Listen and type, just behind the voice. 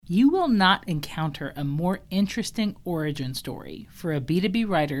You will not encounter a more interesting origin story for a B2B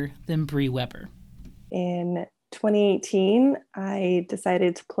writer than Bree Weber. In 2018, I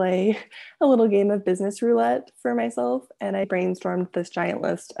decided to play a little game of business roulette for myself, and I brainstormed this giant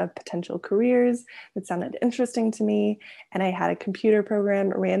list of potential careers that sounded interesting to me, and I had a computer program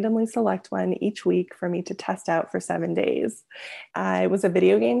randomly select one each week for me to test out for 7 days. I was a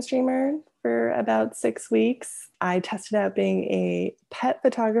video game streamer for about 6 weeks. I tested out being a pet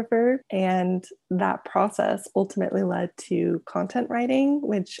photographer, and that process ultimately led to content writing,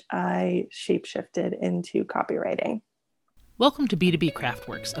 which I shapeshifted into copywriting. Welcome to B2B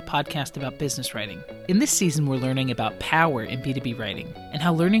Craftworks, a podcast about business writing. In this season, we're learning about power in B2B writing and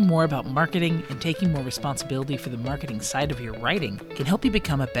how learning more about marketing and taking more responsibility for the marketing side of your writing can help you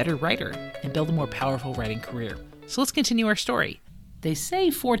become a better writer and build a more powerful writing career. So let's continue our story. They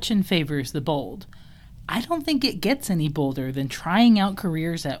say fortune favors the bold. I don't think it gets any bolder than trying out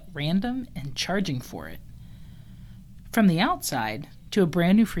careers at random and charging for it. From the outside, to a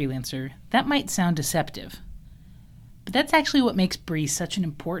brand new freelancer, that might sound deceptive. But that's actually what makes Bree such an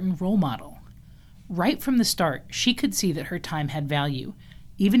important role model. Right from the start, she could see that her time had value,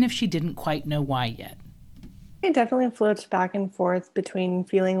 even if she didn't quite know why yet. I definitely flipped back and forth between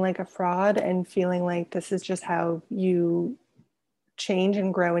feeling like a fraud and feeling like this is just how you change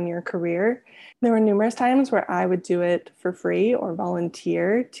and grow in your career. There were numerous times where I would do it for free or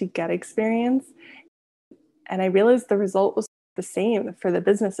volunteer to get experience. And I realized the result was the same for the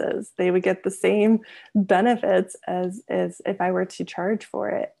businesses. They would get the same benefits as if I were to charge for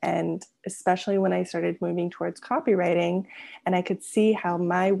it. And especially when I started moving towards copywriting and I could see how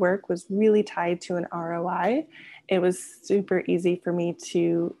my work was really tied to an ROI, it was super easy for me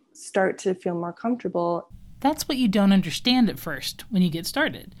to start to feel more comfortable. That's what you don't understand at first when you get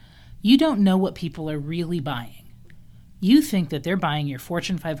started. You don't know what people are really buying. You think that they're buying your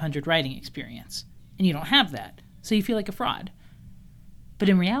Fortune 500 writing experience, and you don't have that, so you feel like a fraud. But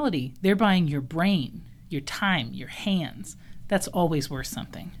in reality, they're buying your brain, your time, your hands. That's always worth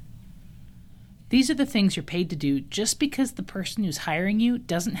something. These are the things you're paid to do just because the person who's hiring you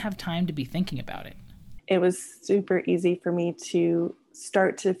doesn't have time to be thinking about it. It was super easy for me to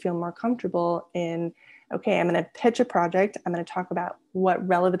start to feel more comfortable in, okay, I'm going to pitch a project. I'm going to talk about what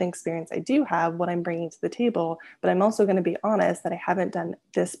relevant experience I do have, what I'm bringing to the table, but I'm also going to be honest that I haven't done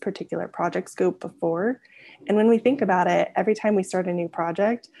this particular project scope before. And when we think about it, every time we start a new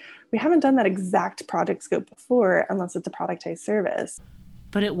project, we haven't done that exact project scope before unless it's a productized service.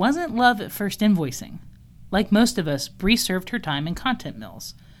 But it wasn't love at first invoicing. Like most of us, Bree served her time in content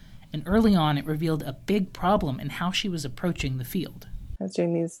mills. And early on, it revealed a big problem in how she was approaching the field. I was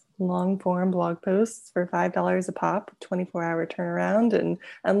doing these long form blog posts for $5 a pop, 24-hour turnaround and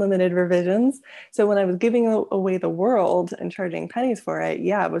unlimited revisions. So when I was giving away the world and charging pennies for it,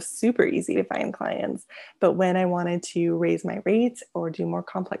 yeah, it was super easy to find clients. But when I wanted to raise my rates or do more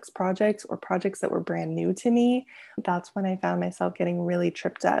complex projects or projects that were brand new to me, that's when I found myself getting really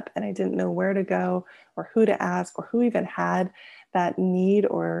tripped up and I didn't know where to go or who to ask or who even had that need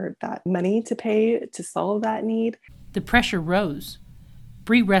or that money to pay to solve that need. The pressure rose.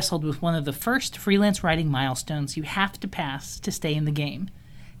 Bree wrestled with one of the first freelance writing milestones you have to pass to stay in the game,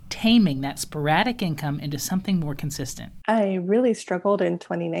 taming that sporadic income into something more consistent. I really struggled in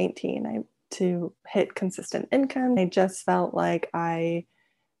 2019 to hit consistent income. I just felt like I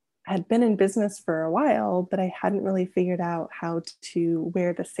had been in business for a while, but I hadn't really figured out how to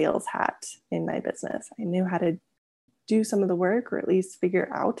wear the sales hat in my business. I knew how to do some of the work or at least figure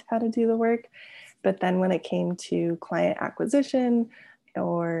out how to do the work. But then when it came to client acquisition,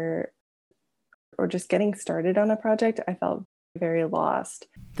 or just getting started on a project, I felt very lost.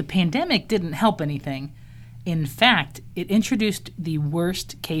 The pandemic didn't help anything. In fact, it introduced the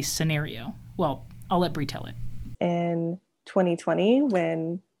worst case scenario. Well, I'll let Bree tell it. In 2020,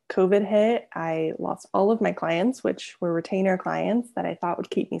 when COVID hit, I lost all of my clients, which were retainer clients that I thought would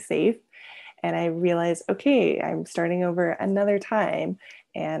keep me safe. And I realized, okay, I'm starting over another time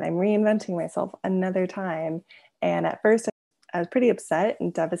and I'm reinventing myself another time. And at first, I was pretty upset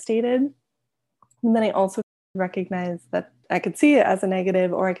and devastated. And then I also recognized that I could see it as a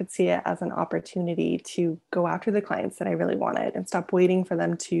negative or I could see it as an opportunity to go after the clients that I really wanted and stop waiting for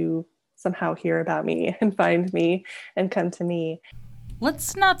them to somehow hear about me and find me and come to me.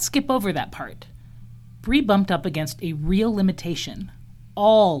 Let's not skip over that part. Bree bumped up against a real limitation.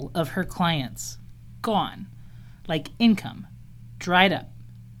 All of her clients gone. Like income. Dried up.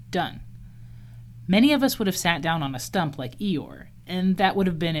 Done. Many of us would have sat down on a stump like Eeyore, and that would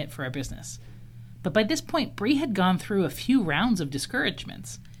have been it for our business. But by this point, Bree had gone through a few rounds of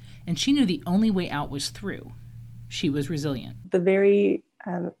discouragements, and she knew the only way out was through. She was resilient. The very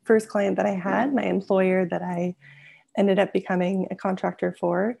first client that I had, my employer that I ended up becoming a contractor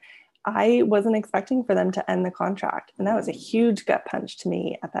for, I wasn't expecting for them to end the contract. And that was a huge gut punch to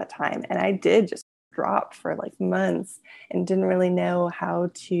me at that time. And I did just drop for like months and didn't really know how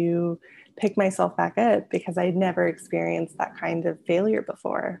to pick myself back up because I'd never experienced that kind of failure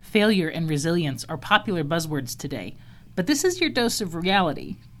before. Failure and resilience are popular buzzwords today, but this is your dose of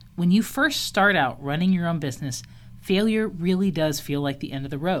reality. When you first start out running your own business, failure really does feel like the end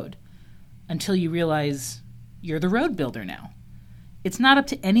of the road until you realize you're the road builder now. It's not up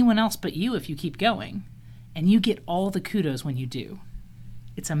to anyone else but you if you keep going, and you get all the kudos when you do.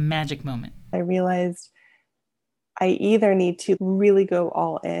 It's a magic moment. I realized I either need to really go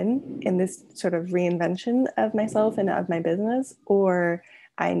all in this sort of reinvention of myself and of my business, or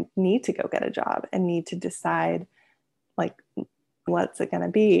I need to go get a job and need to decide like, what's it going to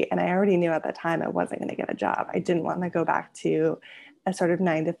be? And I already knew at that time I wasn't going to get a job. I didn't want to go back to a sort of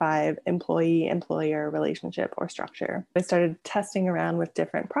 9-to-5 employee-employer relationship or structure. I started testing around with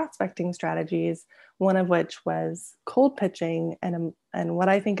different prospecting strategies, one of which was cold pitching and what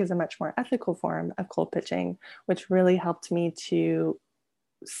I think is a much more ethical form of cold pitching, which really helped me to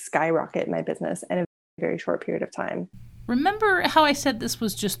skyrocket my business in a very short period of time. Remember how I said this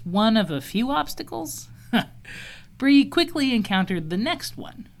was just one of a few obstacles? Bree quickly encountered the next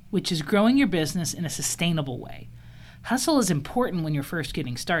one, which is growing your business in a sustainable way. Hustle is important when you're first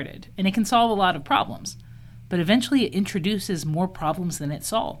getting started, and it can solve a lot of problems, but eventually it introduces more problems than it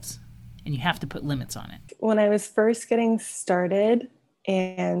solves, and you have to put limits on it. When I was first getting started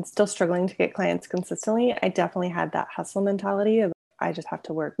and still struggling to get clients consistently, I definitely had that hustle mentality of I just have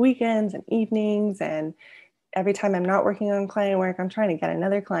to work weekends and evenings, and every time I'm not working on client work, I'm trying to get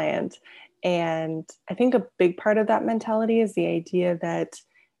another client. And I think a big part of that mentality is the idea that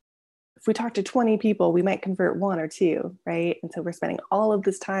if we talk to 20 people, we might convert 1 or 2, right? And so we're spending all of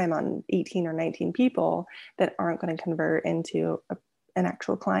this time on 18 or 19 people that aren't going to convert into an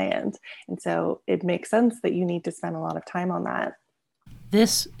actual client. And so it makes sense that you need to spend a lot of time on that.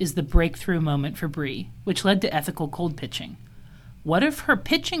 This is the breakthrough moment for Bree, which led to ethical cold pitching. What if her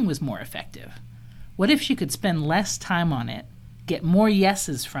pitching was more effective? What if she could spend less time on it, get more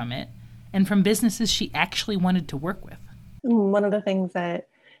yeses from it, and from businesses she actually wanted to work with? One of the things that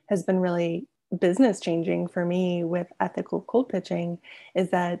has been really business changing for me with ethical cold pitching is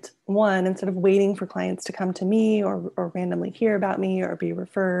that, one, instead of waiting for clients to come to me or randomly hear about me or be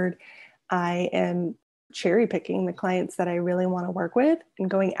referred, I am cherry picking the clients that I really want to work with and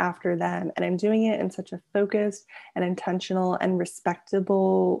going after them. And I'm doing it in such a focused and intentional and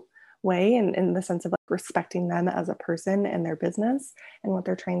respectable way, in the sense of like respecting them as a person and their business and what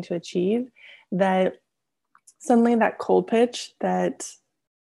they're trying to achieve, that suddenly that cold pitch that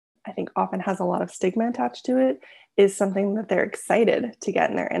I think often has a lot of stigma attached to it is something that they're excited to get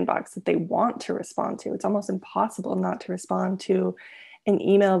in their inbox, that they want to respond to. It's almost impossible not to respond to an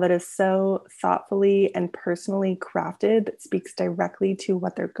email that is so thoughtfully and personally crafted that speaks directly to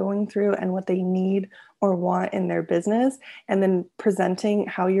what they're going through and what they need or want in their business, and then presenting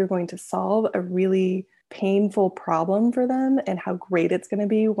how you're going to solve a really painful problem for them and how great it's going to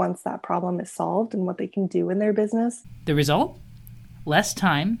be once that problem is solved and what they can do in their business. The result? Less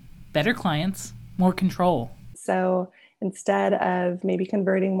time, better clients, more control. So instead of maybe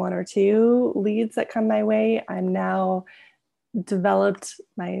converting 1 or 2 leads that come my way, I'm now developed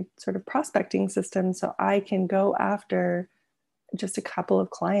my sort of prospecting system so I can go after just a couple of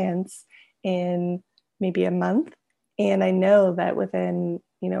clients in maybe a month. And I know that within,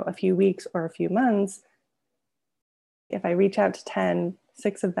 a few weeks or a few months, if I reach out to 10,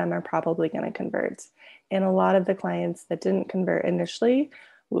 6 of them are probably going to convert. And a lot of the clients that didn't convert initially,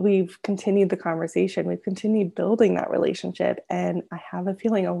 we've continued the conversation. We've continued building that relationship. And I have a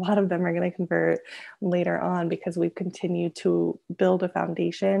feeling a lot of them are going to convert later on because we've continued to build a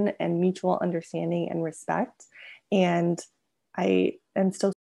foundation and mutual understanding and respect. And I am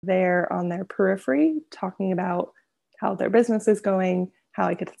still there on their periphery, talking about how their business is going, how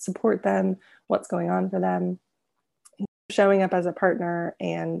I could support them, what's going on for them, showing up as a partner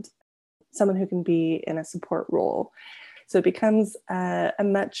and someone who can be in a support role. So it becomes a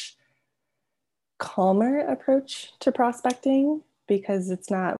much calmer approach to prospecting because it's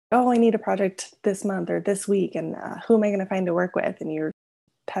not, I need a project this month or this week, and who am I going to find to work with? And you're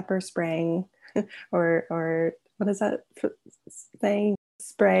pepper spraying or what is that saying?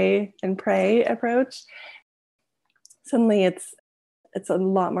 Spray and pray approach. Suddenly it's a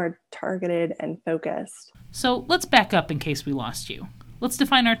lot more targeted and focused. So let's back up in case we lost you. Let's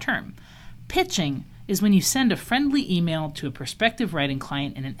define our term. Pitching is when you send a friendly email to a prospective writing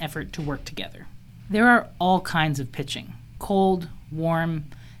client in an effort to work together. There are all kinds of pitching. cold, warm,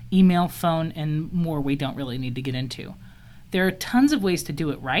 email, phone, and more we don't really need to get into. There are tons of ways to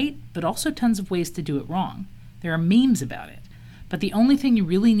do it right, but also tons of ways to do it wrong. There are memes about it. But the only thing you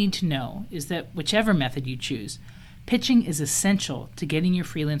really need to know is that whichever method you choose, pitching is essential to getting your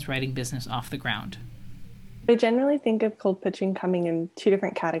freelance writing business off the ground. I generally think of cold pitching coming in two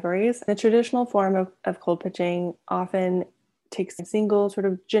different categories. The traditional form of cold pitching often takes a single sort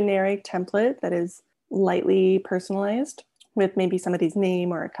of generic template that is lightly personalized with maybe somebody's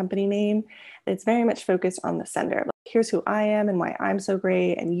name or a company name. It's very much focused on the sender. Like, here's who I am and why I'm so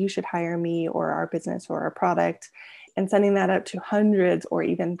great, and you should hire me or our business or our product, and sending that out to hundreds or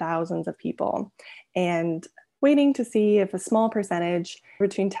even thousands of people, and waiting to see if a small percentage,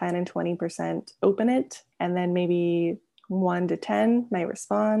 between 10 and 20%, open it, and then maybe 1 to 10 might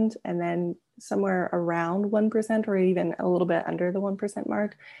respond, and then somewhere around 1% or even a little bit under the 1%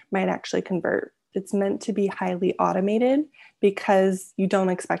 mark might actually convert. It's meant to be highly automated because you don't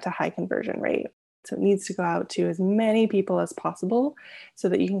expect a high conversion rate. So it needs to go out to as many people as possible so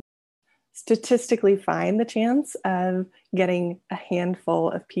that you can statistically find the chance of getting a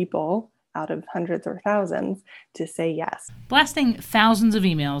handful of people out of hundreds or thousands to say yes. Blasting thousands of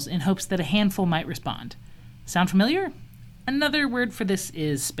emails in hopes that a handful might respond. Sound familiar? Another word for this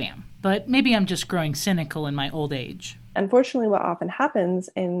is spam. But maybe I'm just growing cynical in my old age. Unfortunately, what often happens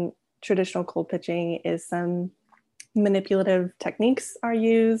in traditional cold pitching is some manipulative techniques are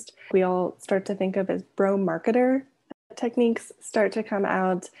used. We all start to think of as bro marketer techniques start to come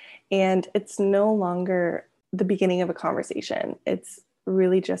out, and it's no longer the beginning of a conversation. It's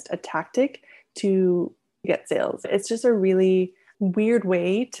really just a tactic to get sales. It's just a really weird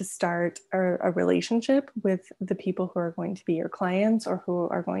way to start a relationship with the people who are going to be your clients or who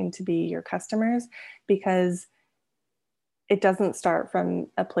are going to be your customers, because it doesn't start from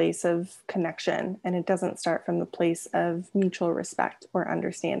a place of connection, and it doesn't start from the place of mutual respect or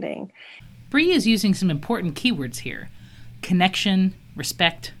understanding. Bree is using some important keywords here: connection,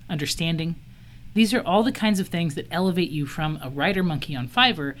 respect, understanding. These are all the kinds of things that elevate you from a writer monkey on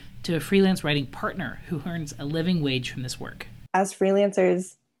Fiverr to a freelance writing partner who earns a living wage from this work. As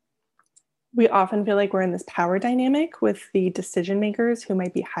freelancers, we often feel like we're in this power dynamic with the decision makers who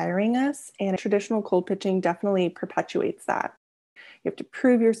might be hiring us, and traditional cold pitching definitely perpetuates that. You have to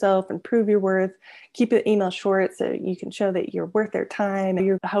prove yourself and prove your worth, keep the email short so you can show that you're worth their time.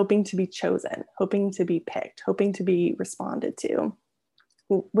 You're hoping to be chosen, hoping to be picked, hoping to be responded to.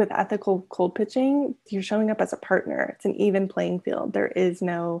 With ethical cold pitching, you're showing up as a partner. It's an even playing field. There is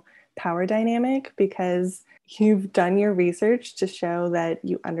no power dynamic because you've done your research to show that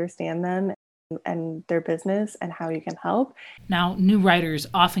you understand them and their business and how you can help. Now, new writers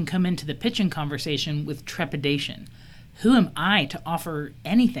often come into the pitching conversation with trepidation. Who am I to offer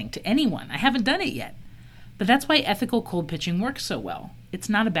anything to anyone? I haven't done it yet. But that's why ethical cold pitching works so well. It's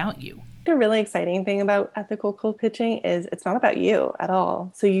not about you. The really exciting thing about ethical cold pitching is it's not about you at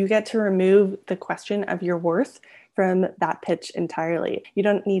all. So you get to remove the question of your worth from that pitch entirely. You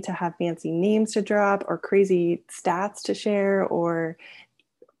don't need to have fancy names to drop or crazy stats to share or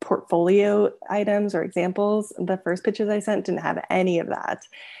portfolio items or examples. The first pitches I sent didn't have any of that.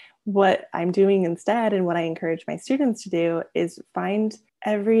 What I'm doing instead, and what I encourage my students to do, is find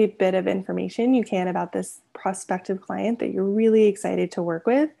every bit of information you can about this prospective client that you're really excited to work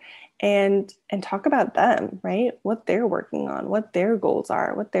with, and talk about them, right? What they're working on, what their goals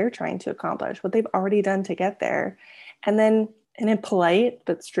are, what they're trying to accomplish, what they've already done to get there. And then in a polite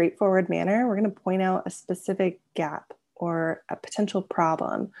but straightforward manner, we're going to point out a specific gap or a potential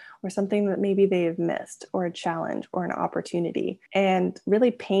problem or something that maybe they have missed, or a challenge or an opportunity, and really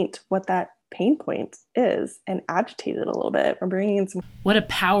paint what that pain point is and agitate it a little bit. We're bringing in some... What a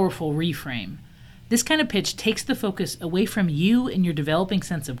powerful reframe. This kind of pitch takes the focus away from you and your developing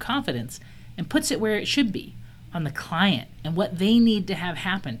sense of confidence and puts it where it should be, on the client and what they need to have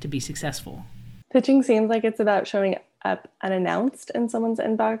happen to be successful. Pitching seems like it's about showing up unannounced in someone's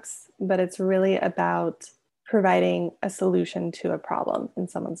inbox, but it's really about providing a solution to a problem in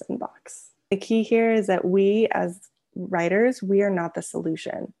someone's inbox. The key here is that we as writers, we are not the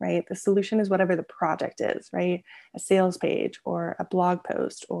solution, right? The solution is whatever the project is, right? A sales page or a blog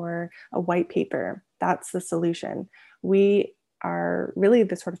post or a white paper. That's the solution. We are really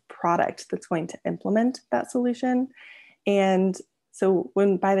the sort of product that's going to implement that solution. And so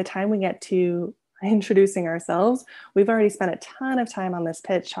by the time we get to introducing ourselves, we've already spent a ton of time on this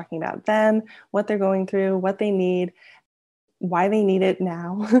pitch talking about them, what they're going through, what they need, why they need it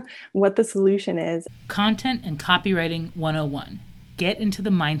now, what the solution is. Content and Copywriting 101. Get into the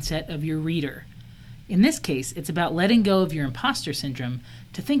mindset of your reader. In this case, it's about letting go of your imposter syndrome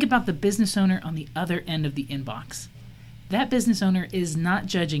to think about the business owner on the other end of the inbox. That business owner is not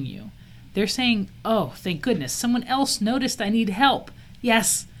judging you. They're saying, oh, thank goodness, someone else noticed I need help.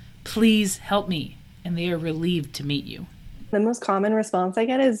 Yes, please help me. And they are relieved to meet you. The most common response I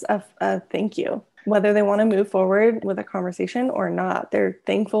get is a thank you. Whether they want to move forward with a conversation or not, they're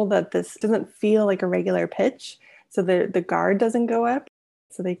thankful that this doesn't feel like a regular pitch. So the guard doesn't go up,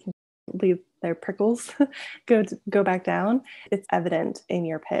 so they can leave their prickles go back down. It's evident in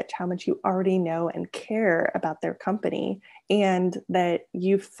your pitch how much you already know and care about their company, and that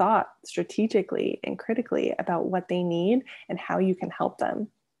you've thought strategically and critically about what they need and how you can help them.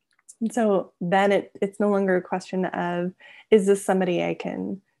 And so then it's no longer a question of, is this somebody I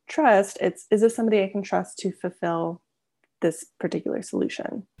can trust? Is this somebody I can trust to fulfill this particular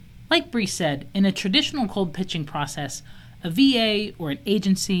solution? Like Bree said, in a traditional cold pitching process, a VA or an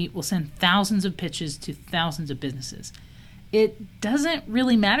agency will send thousands of pitches to thousands of businesses. It doesn't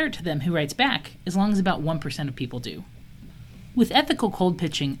really matter to them who writes back, as long as about 1% of people do. With ethical cold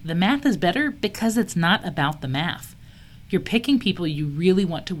pitching, the math is better because it's not about the math. You're picking people you really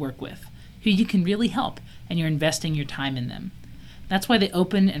want to work with, who you can really help, and you're investing your time in them. That's why the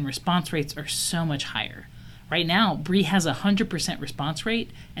open and response rates are so much higher. Right now, Bree has a 100% response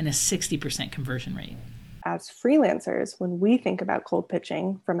rate and a 60% conversion rate. As freelancers, when we think about cold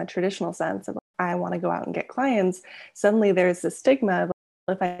pitching from a traditional sense of, I want to go out and get clients, suddenly there's this stigma of,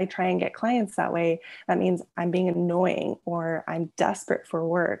 if I try and get clients that way, that means I'm being annoying, or I'm desperate for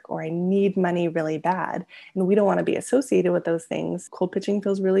work, or I need money really bad. And we don't want to be associated with those things. Cold pitching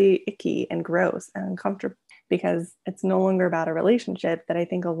feels really icky and gross and uncomfortable because it's no longer about a relationship that I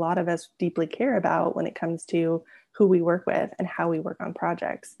think a lot of us deeply care about when it comes to who we work with and how we work on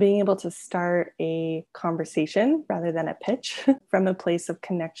projects. Being able to start a conversation rather than a pitch from a place of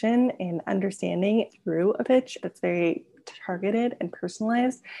connection and understanding through a pitch that's very targeted and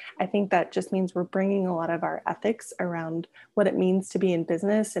personalized, I think that just means we're bringing a lot of our ethics around what it means to be in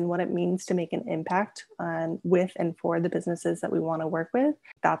business and what it means to make an impact on with and for the businesses that we want to work with.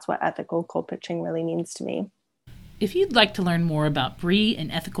 That's what ethical cold pitching really means to me. If you'd like to learn more about Bree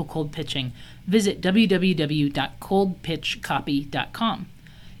and ethical cold pitching, visit www.coldpitchcopy.com.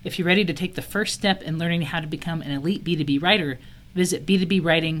 If you're ready to take the first step in learning how to become an elite B2B writer, visit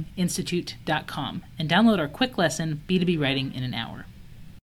b2bwritinginstitute.com and download our quick lesson, B2B Writing in an Hour.